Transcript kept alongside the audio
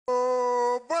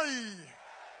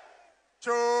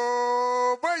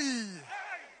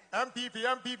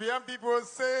MPP will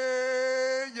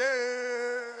say yeah.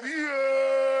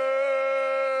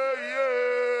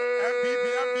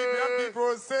 MPP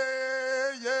will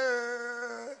say yeah.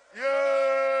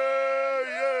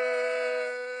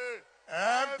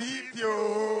 MPP,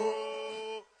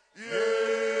 oh,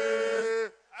 yeah.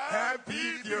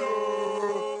 MPP,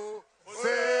 oh,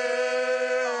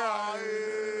 say aye.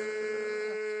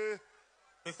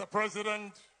 Mr.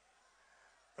 President,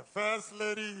 the First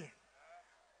Lady,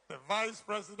 the Vice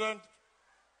President,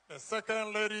 the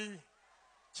Second Lady,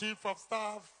 Chief of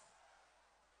Staff,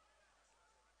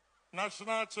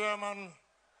 National Chairman,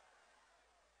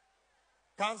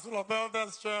 Council of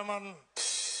Elders Chairman,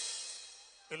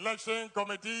 Election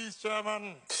Committee's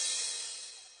Chairman,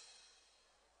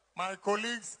 my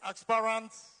colleagues,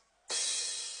 aspirants,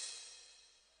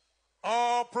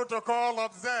 all protocol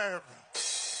observed.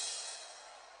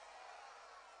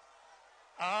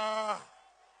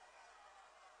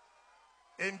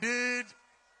 Indeed,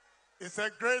 it's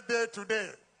a great day today.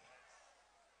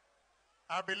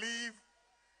 I believe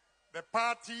the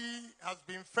party has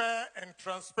been fair and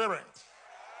transparent.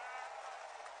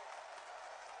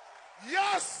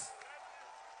 Yes!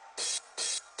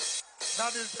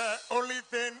 That is the only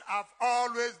thing I've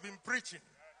always been preaching.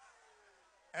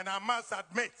 And I must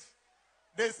admit,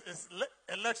 this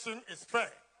election is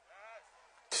fair.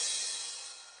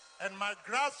 And my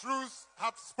grassroots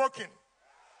have spoken.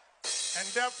 And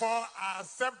therefore, I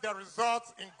accept the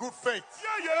results in good faith.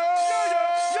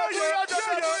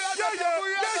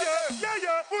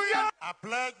 I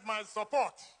pledge my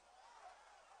support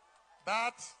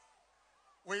that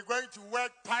we're going to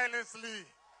work tirelessly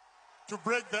to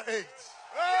break the 8.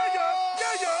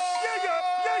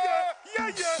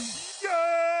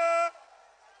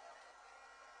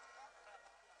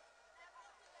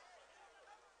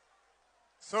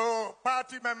 So,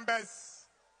 party members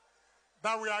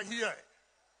that we are here,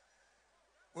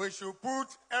 we should put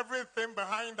everything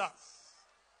behind us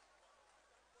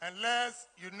and let's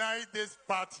unite this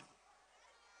party.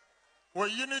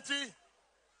 With unity,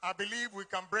 I believe we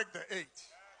can break the 8.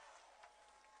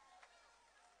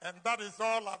 And that is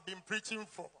all I've been preaching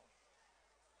for.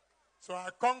 So I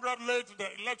congratulate the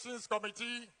Elections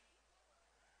Committee,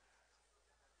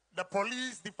 the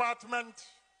Police Department,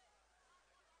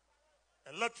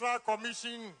 Electoral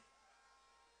Commission,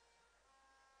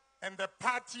 and the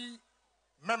party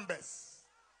members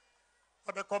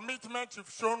for the commitment you've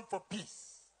shown for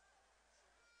peace.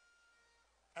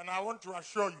 And I want to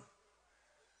assure you,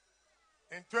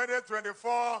 in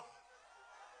 2024,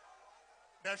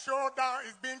 the showdown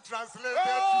is being translated to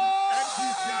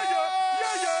NDC.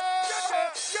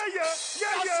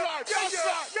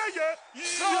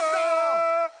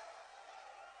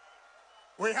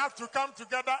 We have to come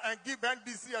together and give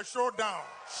NDC a showdown.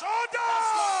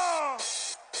 Showdown!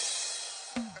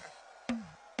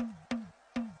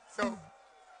 So,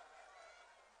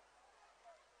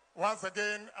 once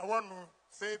again, I want to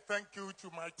say thank you to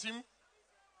my team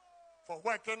for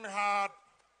working hard.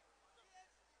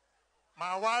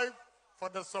 My wife for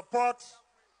the support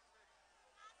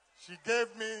she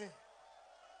gave me.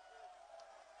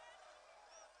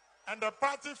 And the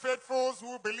party faithfuls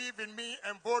who believe in me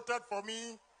and voted for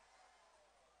me,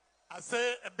 I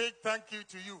say a big thank you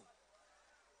to you.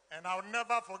 And I'll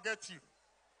never forget you.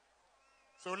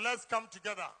 So let's come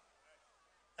together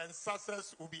and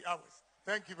success will be ours.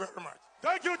 Thank you very much.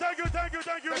 Thank you.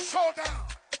 The showdown.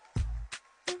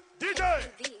 DJ,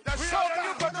 The we showdown.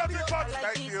 are the new patriotic party.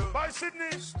 Thank you. By Sydney,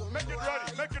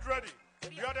 make it ready.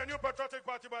 We are the new patriotic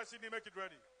party by Sydney, make it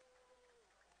ready.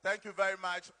 Thank you very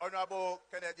much, Honorable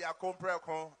Kennedy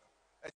Akompreko.